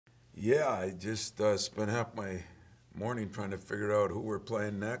Yeah, I just spent half my morning trying to figure out who we're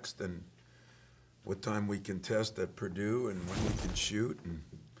playing next and what time we can test at Purdue and when we can shoot. And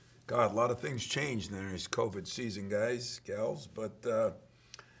God, a lot of things changed in this COVID season, guys, gals. But the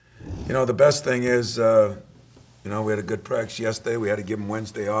best thing is, we had a good practice yesterday. We had to give them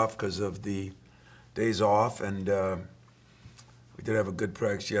Wednesday off because of the days off, and we did have a good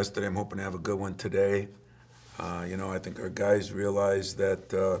practice yesterday. I'm hoping to have a good one today. I think our guys realize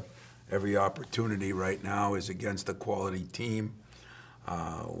that every opportunity right now is against a quality team,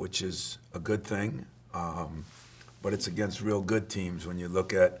 which is a good thing. But it's against real good teams when you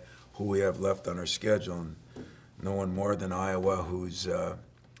look at who we have left on our schedule. And no one more than Iowa, who's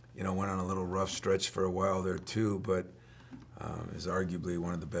went on a little rough stretch for a while there too, but is arguably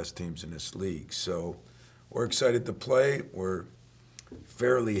one of the best teams in this league. So we're excited to play. We're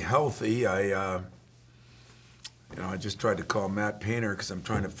fairly healthy. I just tried to call Matt Painter because I'm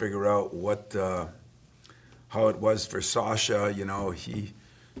trying to figure out how it was for Sasha. He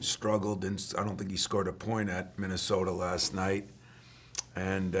struggled, and I don't think he scored a point at Minnesota last night.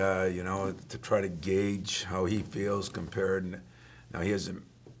 And, to try to gauge how he feels compared. Now, he hasn't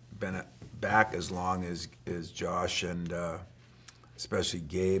been back as long as Josh and especially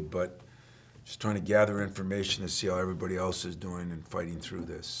Gabe, but just trying to gather information to see how everybody else is doing and fighting through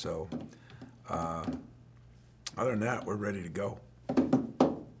this. So, other than that, we're ready to go.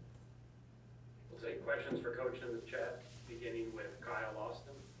 We'll take questions for Coach in the chat, beginning with Kyle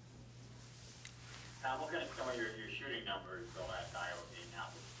Austin. Tom, looking at some of your shooting numbers the last Iowa game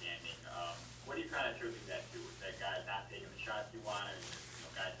notwithstanding, what do you kind of attribute that to? Was that guys not taking the shots you wanted?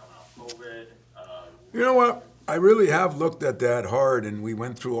 Guys coming off COVID? You know what? I really have looked at that hard, and we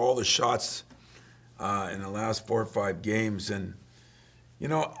went through all the shots in the last 4 or 5 games, and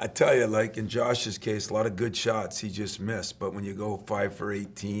I tell you, like in Josh's case, a lot of good shots he just missed. But when you go 5 for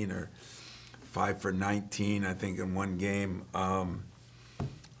 18 or 5 for 19, I think in one game, 2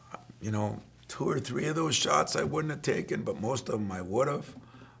 or 3 of those shots I wouldn't have taken, but most of them I would have.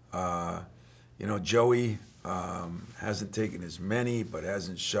 Joey hasn't taken as many, but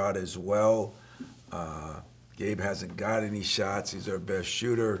hasn't shot as well. Gabe hasn't got any shots. He's our best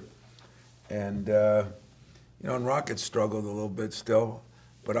shooter. And, and Rockets struggled a little bit still.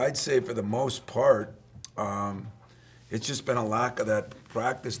 But I'd say for the most part, it's just been a lack of that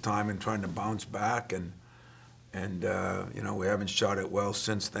practice time and trying to bounce back. And we haven't shot it well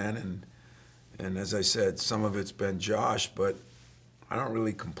since then. And as I said, some of it's been Josh, but I don't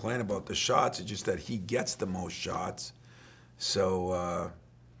really complain about the shots. It's just that he gets the most shots. So,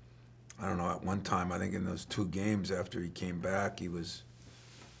 I don't know, at one time, I think in those 2 games after he came back, he was,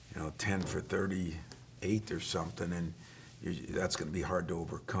 10 for 38 or something, and that's going to be hard to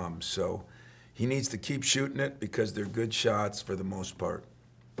overcome. So he needs to keep shooting it because they're good shots for the most part.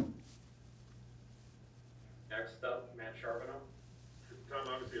 Next up, Matt Charbonneau. Tom,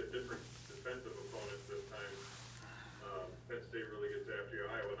 obviously a different defensive opponent this time. Penn State really gets after you.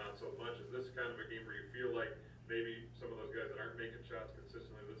 Iowa not so much. Is this kind of a game where you feel like maybe some of those guys that aren't making shots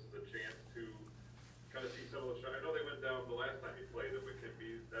consistently, this is a chance to kind of see some of those shots? I know they went down the last time you played them, but that'd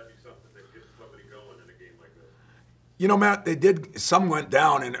be something that gets somebody going in a game like this. Matt, they did. Some went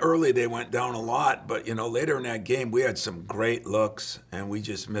down, and early they went down a lot. But later in that game, we had some great looks, and we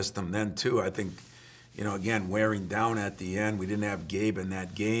just missed them then too. I think, again, wearing down at the end. We didn't have Gabe in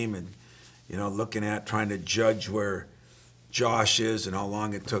that game, and looking at trying to judge where Josh is and how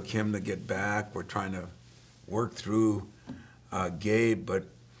long it took him to get back. We're trying to work through Gabe, but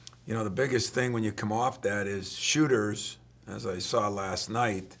the biggest thing when you come off that is shooters. As I saw last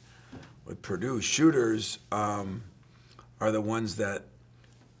night with Purdue, shooters are the ones that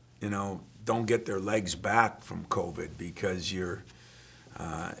don't get their legs back from COVID because you're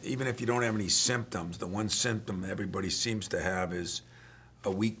even if you don't have any symptoms, the one symptom everybody seems to have is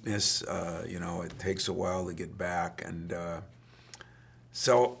a weakness. It takes a while to get back, and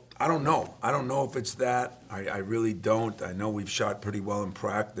so I don't know. I don't know if it's that. I really don't. I know we've shot pretty well in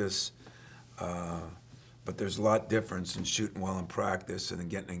practice, but there's a lot difference in shooting well in practice and then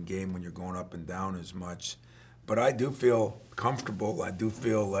getting in game when you're going up and down as much. But I do feel comfortable. I do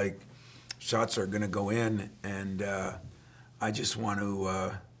feel like shots are going to go in, and I just want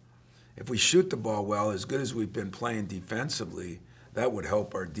to, if we shoot the ball well, as good as we've been playing defensively, that would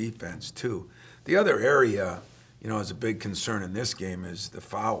help our defense too. The other area, is a big concern in this game is the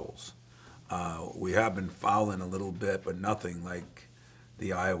fouls. We have been fouling a little bit, but nothing like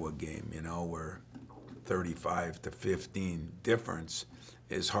the Iowa game, where 35 to 15 difference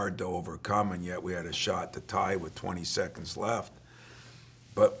is hard to overcome, and yet we had a shot to tie with 20 seconds left.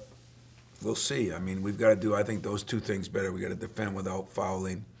 But we'll see. I mean, we've got to do, I think, those 2 things better. We've got to defend without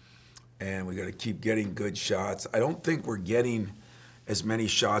fouling, and we got to keep getting good shots. I don't think we're getting as many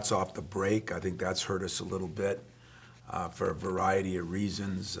shots off the break. I think that's hurt us a little bit for a variety of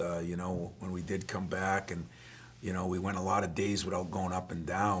reasons. You know, when we did come back, and you know, we went a lot of days without going up and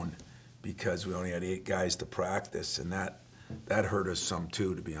down because we only had 8 guys to practice, and that hurt us some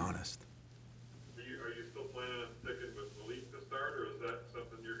too, to be honest. Are you still planning on sticking with Malik to start, or is that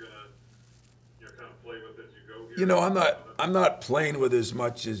something you're gonna, you know, kind of play with as you go here? You know, I'm not playing with as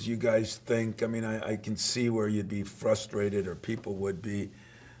much as you guys think. I mean, I can see where you'd be frustrated, or people would be.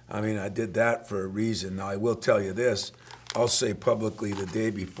 I mean, I did that for a reason. Now, I will tell you this. I'll say publicly the day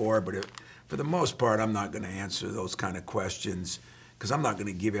before, but for the most part, I'm not going to answer those kind of questions because I'm not going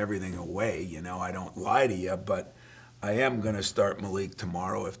to give everything away. You know, I don't lie to you, but I am going to start Malik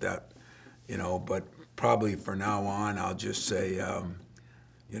tomorrow if that, you know, but probably for now on, I'll just say,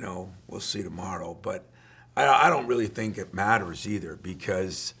 you know, we'll see tomorrow. But I don't really think it matters either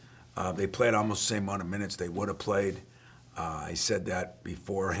because they played almost the same amount of minutes they would have played. I said that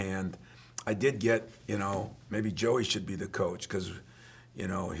beforehand. I did get, you know, maybe Joey should be the coach because, you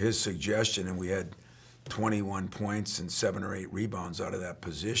know, his suggestion, and we had 21 points and 7 or 8 rebounds out of that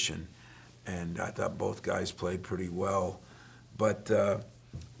position. And I thought both guys played pretty well. But,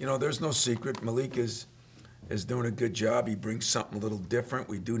 you know, there's no secret. Malik is doing a good job. He brings something a little different.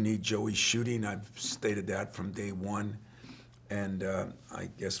 We do need Joey's shooting. I've stated that from day one. And I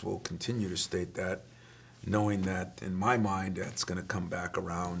guess we'll continue to state that, knowing that in my mind that's going to come back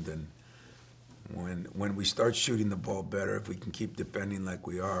around. And when we start shooting the ball better, if we can keep defending like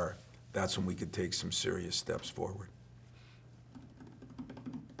we are, that's when we could take some serious steps forward.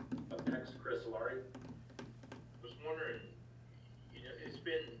 Up next, Chris Laurie. Was wondering, you know, it's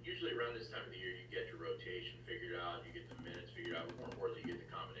been usually around this time of the year you get your rotation figured out, you get the minutes figured out, but more importantly, you get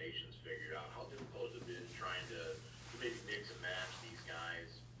the combinations figured out. How difficult has it been trying to maybe mix and match these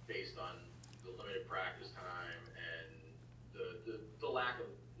guys based on the limited practice time and the lack of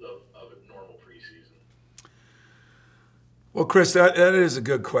a normal preseason? Well, Chris, that is a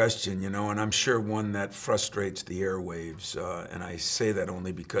good question, you know, and I'm sure one that frustrates the airwaves, and I say that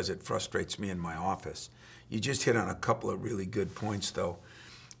only because it frustrates me in my office. You just hit on a couple of really good points, though.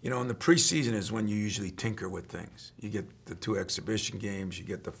 You know, in the preseason is when you usually tinker with things. You get the 2 exhibition games, you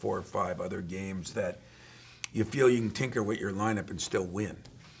get the 4 or 5 other games that you feel you can tinker with your lineup and still win.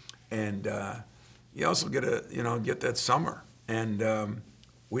 And you also get that summer, and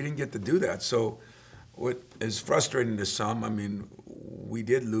we didn't get to do that. So what is frustrating to some, I mean, we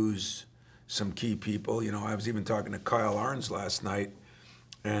did lose some key people. You know, I was even talking to Kyle Arns last night,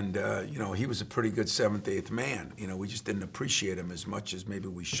 and, you know, he was a pretty good 7th, 8th man. You know, we just didn't appreciate him as much as maybe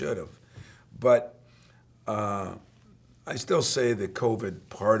we should have. But I still say the COVID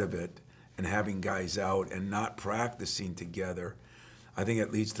part of it and having guys out and not practicing together, I think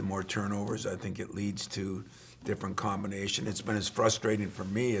it leads to more turnovers. I think it leads to different combination. It's been as frustrating for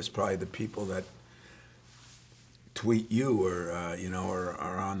me as probably the people that tweet you or you know, or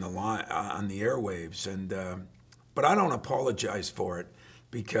are on the line on the airwaves. And but I don't apologize for it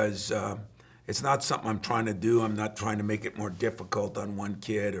because it's not something I'm trying to do. I'm not trying to make it more difficult on one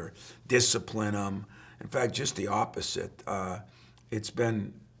kid or discipline them. In fact, just the opposite. It's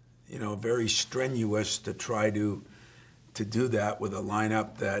been, you know, very strenuous to try to do that with a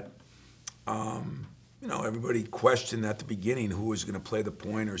lineup that, you know, everybody questioned at the beginning who was going to play the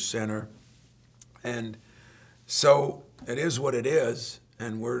point or center. And so it is what it is,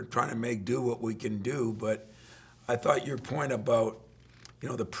 and we're trying to make do what we can do. But I thought your point about, you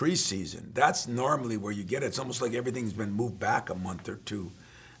know, the preseason, that's normally where you get it. It's almost like everything's been moved back a month or two,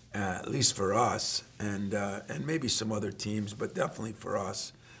 at least for us, and maybe some other teams, but definitely for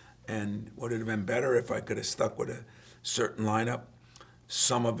us. And would it have been better if I could have stuck with a certain lineup?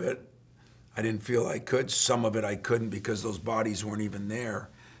 Some of it I didn't feel I could. Some of it I couldn't because those bodies weren't even there.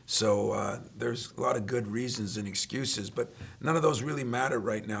 So there's a lot of good reasons and excuses, but none of those really matter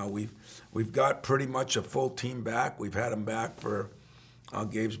right now. We've got pretty much a full team back. We've had them back for,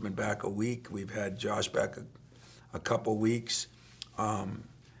 Gabe's been back a week. We've had Josh back a couple weeks.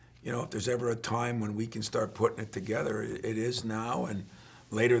 You know, if there's ever a time when we can start putting it together, it is now, and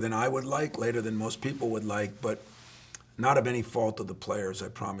later than I would like, later than most people would like, but not of any fault of the players, I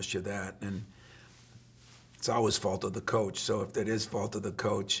promise you that. And it's always fault of the coach. So if it is fault of the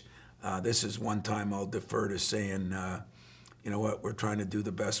coach, this is one time I'll defer to saying, you know what, we're trying to do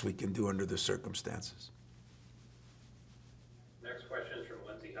the best we can do under the circumstances. Next question is from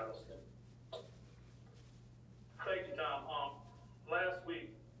Lindsey Huddleston. Thank you, Tom. Last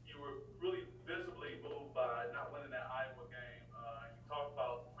week, you were really visibly moved by not winning that Iowa game. You talked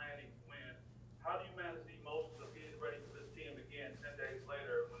about planning to win. How do you manage the emotions of getting ready for this team again 10 days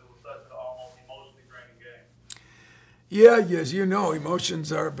later when it was such an Yeah, as you know,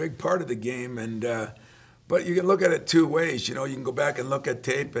 emotions are a big part of the game, and but you can look at it two ways. You can go back and look at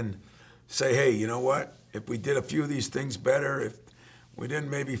tape and say, hey, you know what? If we did a few of these things better, if we didn't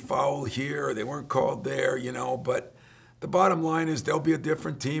maybe foul here or they weren't called there, but the bottom line is they'll be a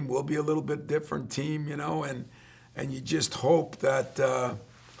different team. We'll be a little bit different team, and you just hope that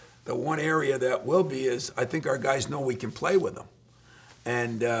the one area that will be is I think our guys know we can play with them,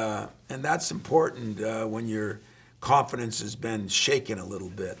 and that's important when your confidence has been shaken a little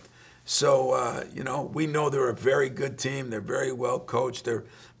bit. So, we know they're a very good team. They're very well coached. They're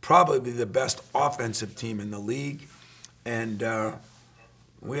probably the best offensive team in the league, and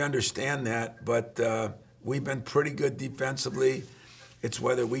we understand that, but we've been pretty good defensively. It's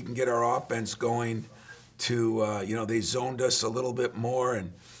whether we can get our offense going to, they zoned us a little bit more,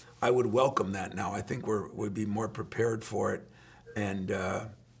 and I would welcome that now. I think we'd be more prepared for it, and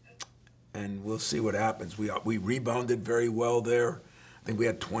we'll see what happens. We rebounded very well there. I think we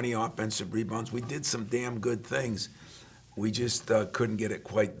had 20 offensive rebounds. We did some damn good things. We just couldn't get it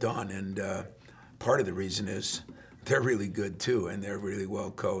quite done, and part of the reason is they're really good too, and they're really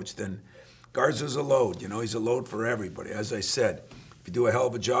well coached. And Garza's a load. He's a load for everybody. As I said, if you do a hell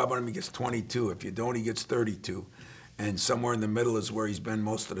of a job on him, he gets 22. If you don't, he gets 32. And somewhere in the middle is where he's been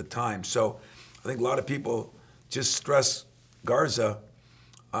most of the time. So I think a lot of people just stress Garza.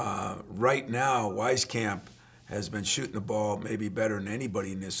 Right now, Wieskamp has been shooting the ball maybe better than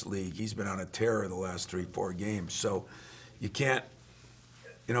anybody in this league. He's been on a tear the last 3-4 games. So you can't,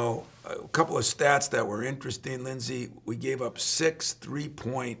 a couple of stats that were interesting, Lindsay. We gave up 6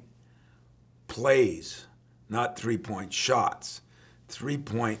 3-point plays, not 3-point shots.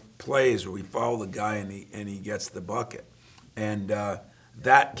 3-point plays where we foul the guy and he gets the bucket. And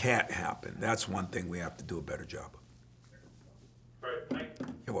that can't happen. That's one thing we have to do a better job of. All right, thank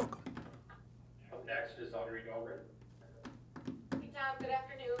you. You're welcome. Up next is Audrey Dahlgren. Hey, Tom, good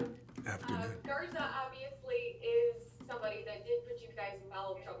afternoon. Afternoon. Garza obviously is somebody that did put you guys in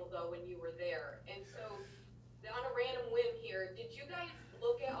foul trouble, though, when you were there. And so, on a random whim here, did you guys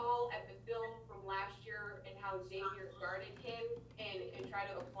look at all at the film from last year and how Xavier guarded him and try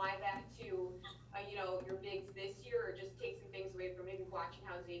to apply that to, your bigs this year, or just take some things away from maybe watching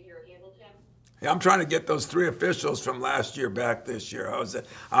how Xavier handled him? Yeah, I'm trying to get those 3 officials from last year back this year.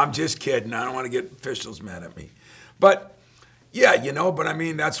 I'm just kidding. I don't want to get officials mad at me. But, yeah, but I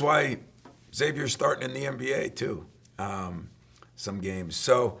mean, that's why Xavier's starting in the NBA, too, some games.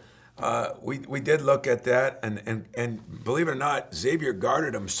 So we did look at that, and believe it or not, Xavier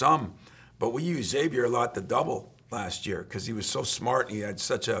guarded him some, but we used Xavier a lot to double last year because he was so smart and he had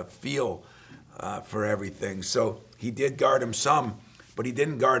such a feel for everything. So he did guard him some, but he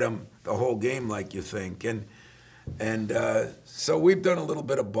didn't guard him the whole game like you think. And so we've done a little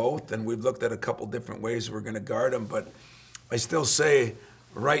bit of both, and we've looked at a couple different ways we're going to guard him. But I still say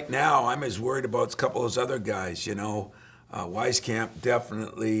right now I'm as worried about a couple of those other guys. Wieskamp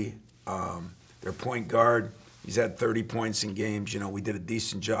definitely, their point guard. He's had 30 points in games. We did a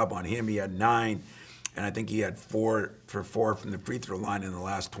decent job on him. He had 9, and I think he had 4 from the free throw line in the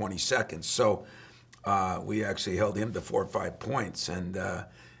last 20 seconds. So we actually held him to 4 or 5 points. And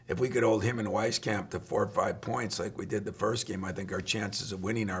if we could hold him and Wieskamp to 4 or 5 points like we did the first game, I think our chances of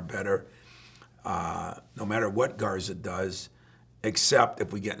winning are better, no matter what Garza does, except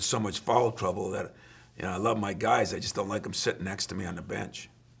if we get in so much foul trouble that, I love my guys. I just don't like them sitting next to me on the bench.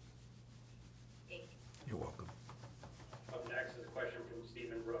 You're welcome. Up next is a question from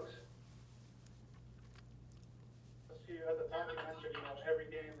Stephen Brooks. At the time you mentioned, every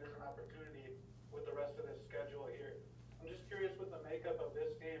game there's an opportunity with the rest of this schedule here. I'm just curious with the makeup of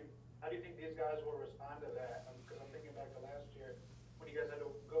this team, how do you think these guys will respond to that? Because I'm thinking back to last year when you guys had to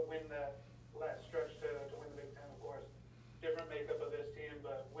go win that last stretch to win the Big Ten, of course. Different makeup of this team,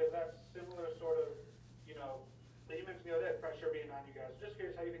 but with that similar sort of, that you mentioned the other day, pressure being on you guys. Just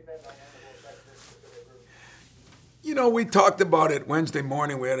curious how you think that dynamic will affect this specific group. We talked about it Wednesday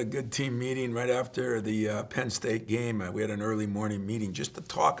morning. We had a good team meeting right after the Penn State game. We had an early morning meeting just to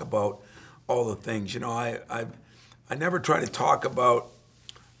talk about all the things. I never try to talk about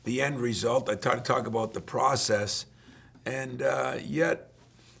the end result. I try to talk about the process. And yet,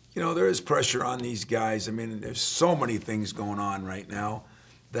 there is pressure on these guys. I mean, there's so many things going on right now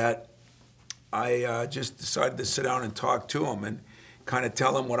that I just decided to sit down and talk to them and kind of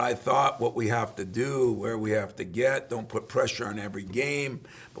tell them what I thought, what we have to do, where we have to get. Don't put pressure on every game,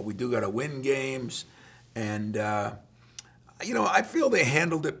 but we do got to win games. And, I feel they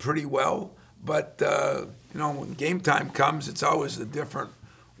handled it pretty well. But, when game time comes, it's always a different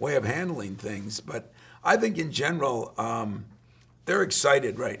way of handling things. But I think in general, they're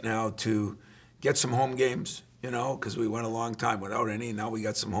excited right now to get some home games, because we went a long time without any. Now we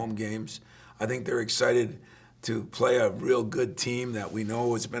got some home games. I think they're excited to play a real good team that we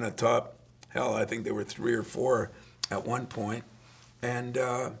know has been a top. Hell, I think they were 3 or 4 at one point. And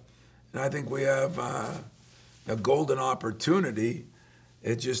I think we have a golden opportunity.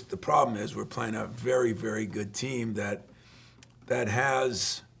 It's just the problem is we're playing a very, very good team that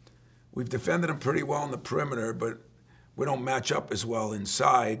has. We've defended them pretty well on the perimeter, but we don't match up as well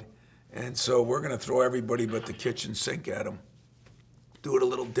inside. And so we're going to throw everybody but the kitchen sink at them. Do it a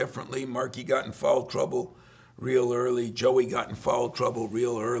little differently. Markey got in foul trouble real early. Joey got in foul trouble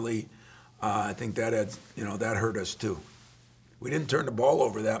real early. I think that that hurt us too. We didn't turn the ball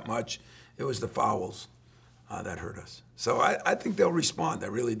over that much. It was the fouls that hurt us. So I think they'll respond. I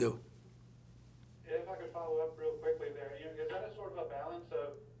really do. If I could follow up real quickly there, is that a sort of a balance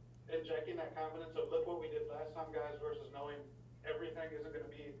of injecting that confidence of look what we did last time, guys, versus knowing everything isn't going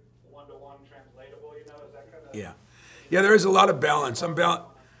to be one-to-one translatable? Is that kind of Yeah, there is a lot of balance. I'm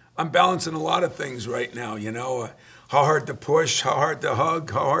balancing a lot of things right now. How hard to push, how hard to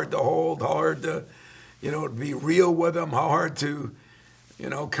hug, how hard to hold, how hard to be real with them, how hard to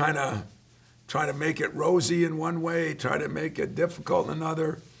kind of try to make it rosy in one way, try to make it difficult in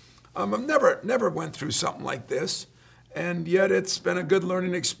another. I've never went through something like this, and yet it's been a good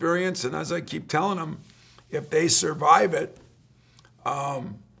learning experience. And as I keep telling them, if they survive it,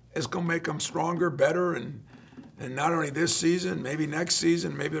 it's going to make them stronger, better, and not only this season, maybe next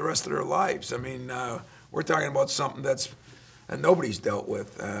season, maybe the rest of their lives. I mean, we're talking about something that's nobody's dealt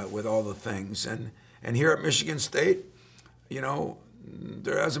with all the things. And here at Michigan State,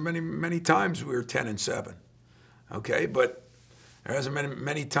 there hasn't been many times we were 10-7, okay? But there hasn't been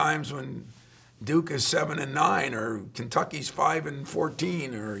many times when Duke is 7-9 or Kentucky's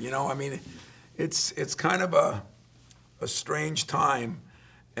 5-14 or it's kind of a strange time,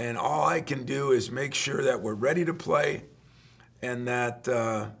 and all I can do is make sure that we're ready to play, and that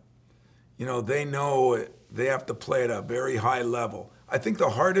they know they have to play at a very high level. I think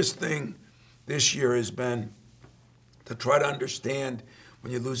the hardest thing this year has been to try to understand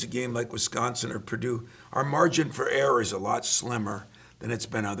when you lose a game like Wisconsin or Purdue, our margin for error is a lot slimmer than it's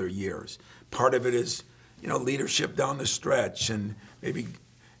been other years. Part of it is, leadership down the stretch and maybe,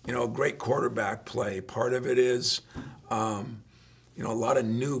 great quarterback play. Part of it is, a lot of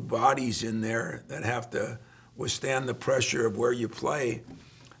new bodies in there that have to withstand the pressure of where you play,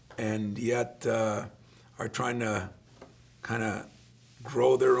 and yet are trying to kind of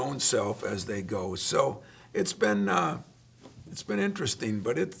grow their own self as they go. So it's been interesting,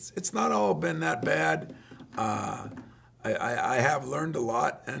 but it's not all been that bad. I have learned a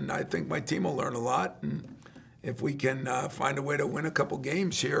lot, and I think my team will learn a lot. And if we can find a way to win a couple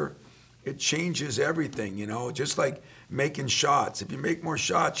games here, it changes everything, just like making shots. If you make more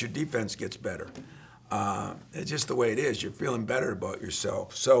shots, your defense gets better. It's just the way it is. You're feeling better about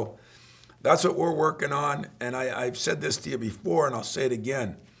yourself. So that's what we're working on, and I've said this to you before, and I'll say it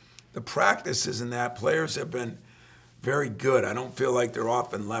again. The practices in that, players have been very good. I don't feel like they're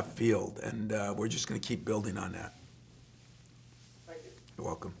off in left field, and we're just going to keep building on that. Thank you. You're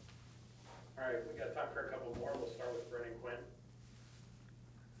welcome. All right, we got time for a couple more. We'll start with Brennan Quinn.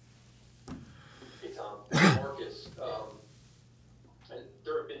 Hey, Tom. Marcus, and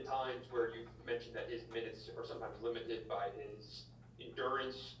there have been times where you've mentioned that his minutes are sometimes limited by his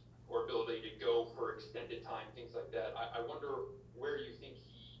endurance or ability to go for extended time, things like that. I wonder where you think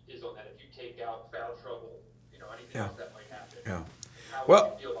he is on that. If you take out foul trouble, anything else that might happen. Yeah. How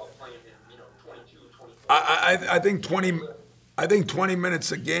Well, would you feel about playing in, 22, 24? I think 20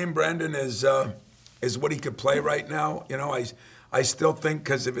 minutes a game, Brendan, is what he could play right now. I still think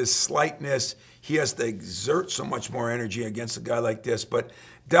because of his slightness, he has to exert so much more energy against a guy like this. But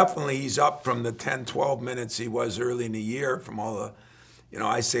definitely he's up from the 10, 12 minutes he was early in the year from all the,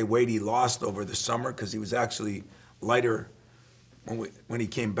 I say weight he lost over the summer because he was actually lighter when he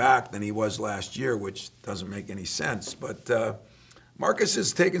came back than he was last year, which doesn't make any sense. But Marcus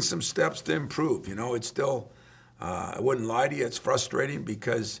has taken some steps to improve. It's still, I wouldn't lie to you, it's frustrating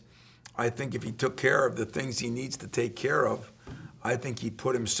because I think if he took care of the things he needs to take care of, I think he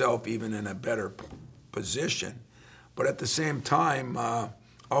put himself even in a better position. But at the same time,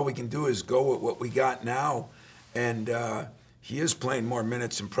 all we can do is go with what we got now. And he is playing more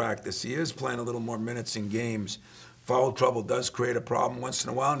minutes in practice. He is playing a little more minutes in games. Foul trouble does create a problem once in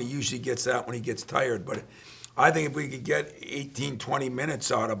a while, and he usually gets that when he gets tired. But I think if we could get 18, 20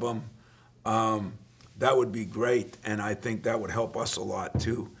 minutes out of him, that would be great, and I think that would help us a lot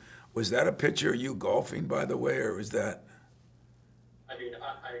too. Was that a picture of you golfing, by the way, or was that? I mean,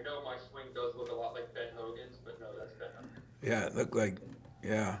 I know my swing does look a lot like Ben Hogan's, but no, that's Ben Hogan. Yeah, it looked like,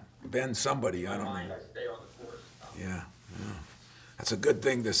 Ben somebody, I don't know. I stay on the course. Yeah. That's a good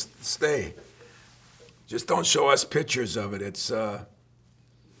thing to stay. Just don't show us pictures of it. It's my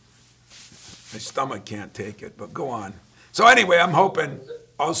stomach can't take it, but go on. So anyway, I'm hoping,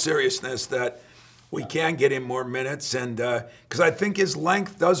 all seriousness, that we can get him more minutes, and because I think his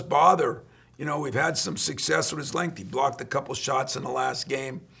length does bother. You know, we've had some success with his length. He blocked a couple shots in the last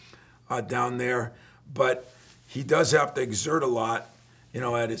game down there, but he does have to exert a lot, you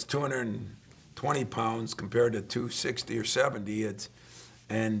know, at his 220 pounds compared to 260 or 70.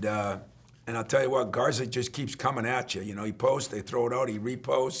 And I'll tell you what, Garza just keeps coming at you. You know, he posts, they throw it out, he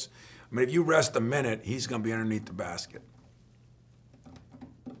reposts. I mean, if you rest a minute, he's going to be underneath the basket.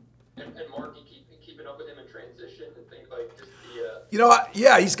 And Mark, you keep it up with him in transition and things like just the. You know,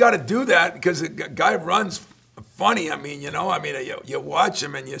 yeah, he's got to do that because the guy runs funny. I mean, you watch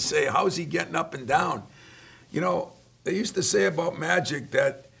him and you say, how's he getting up and down? You know, they used to say about Magic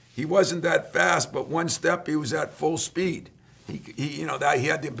that he wasn't that fast, but one step he was at full speed. He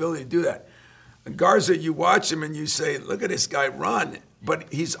had the ability to do that. And Garza, you watch him and you say, look at this guy run,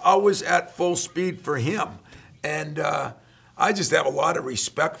 but he's always at full speed for him. And I just have a lot of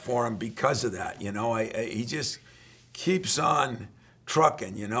respect for him because of that. You know, he just keeps on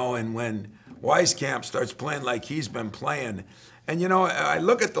trucking, you know, and when Wieskamp starts playing like he's been playing, and, you know, I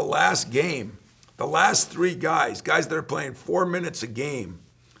look at the last game, the last three guys that are playing 4 minutes a game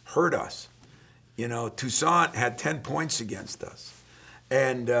hurt us. You know, Toussaint had 10 points against us.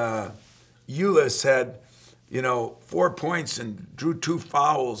 And Ulis had, 4 points and drew 2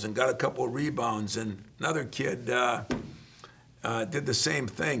 fouls and got a couple of rebounds. And another kid did the same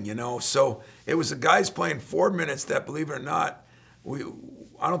thing, you know. So it was the guys playing 4 minutes that, believe it or not,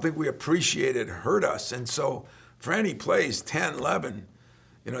 I don't think we appreciated hurt us. And so Franny plays 10, 11.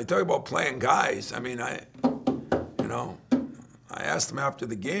 You know, you talk about playing guys. I mean, I asked him after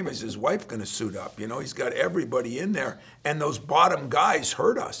the game, is his wife going to suit up? You know, he's got everybody in there. And those bottom guys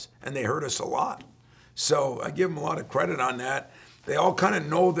hurt us, and they hurt us a lot. So I give them a lot of credit on that. They all kind of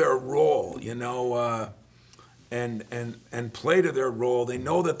know their role, you know, and play to their role. They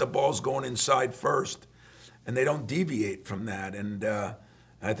know that the ball's going inside first, and they don't deviate from that. And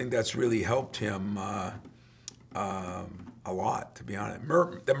I think that's really helped him a lot, to be honest.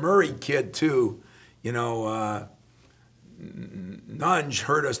 The Murray kid, too, you know, Nunge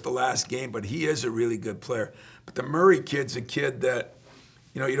hurt us the last game, but he is a really good player. But the Murray kid's a kid that,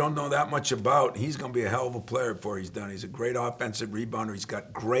 you know, you don't know that much about. He's going to be a hell of a player before he's done. He's a great offensive rebounder. He's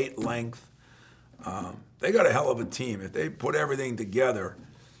got great length. They got a hell of a team. If they put everything together,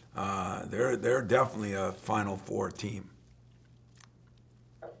 they're definitely a Final Four team.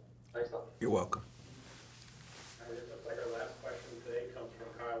 Thanks, Tom. You're welcome. It looks like our last question today comes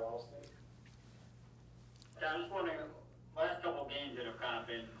from Kyle Austin. Yeah, I'm just wondering, last couple of games that have kind of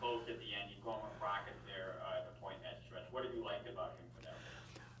been close at the end, you've gone with Rockets there at the point in that stretch. What have you liked about him for that?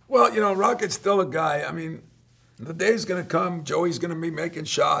 Well, you know, Rocket's still a guy. I mean, the day's going to come. Joey's going to be making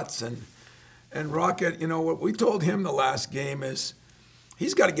shots. And Rocket, you know, what we told him the last game is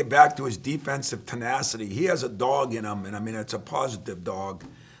he's got to get back to his defensive tenacity. He has a dog in him, and I mean, it's a positive dog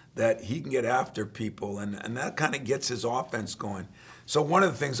that he can get after people, and that kind of gets his offense going. So one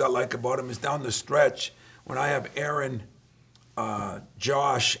of the things I like about him is down the stretch, when I have Aaron,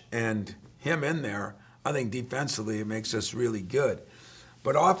 Josh, and him in there, I think defensively it makes us really good.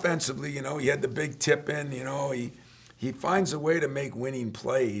 But offensively, you know, he had the big tip in, you know, he finds a way to make winning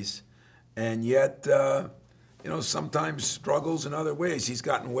plays, and yet, you know, sometimes struggles in other ways. He's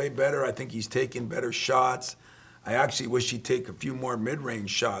gotten way better. I think he's taking better shots. I actually wish he'd take a few more mid-range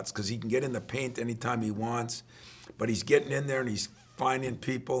shots because he can get in the paint anytime he wants. But he's getting in there and he's finding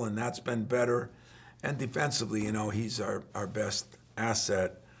people, and that's been better. And defensively, you know, he's our best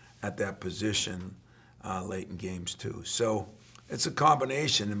asset at that position late in games too. So it's a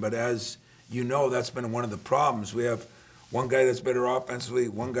combination, but as you know, that's been one of the problems. We have one guy that's better offensively,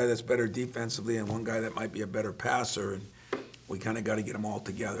 one guy that's better defensively, and one guy that might be a better passer, and we kind of got to get them all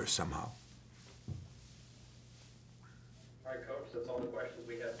together somehow. All right, Coach, that's all the questions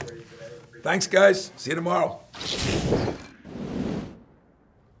we have for you today. Thanks, guys. See you tomorrow.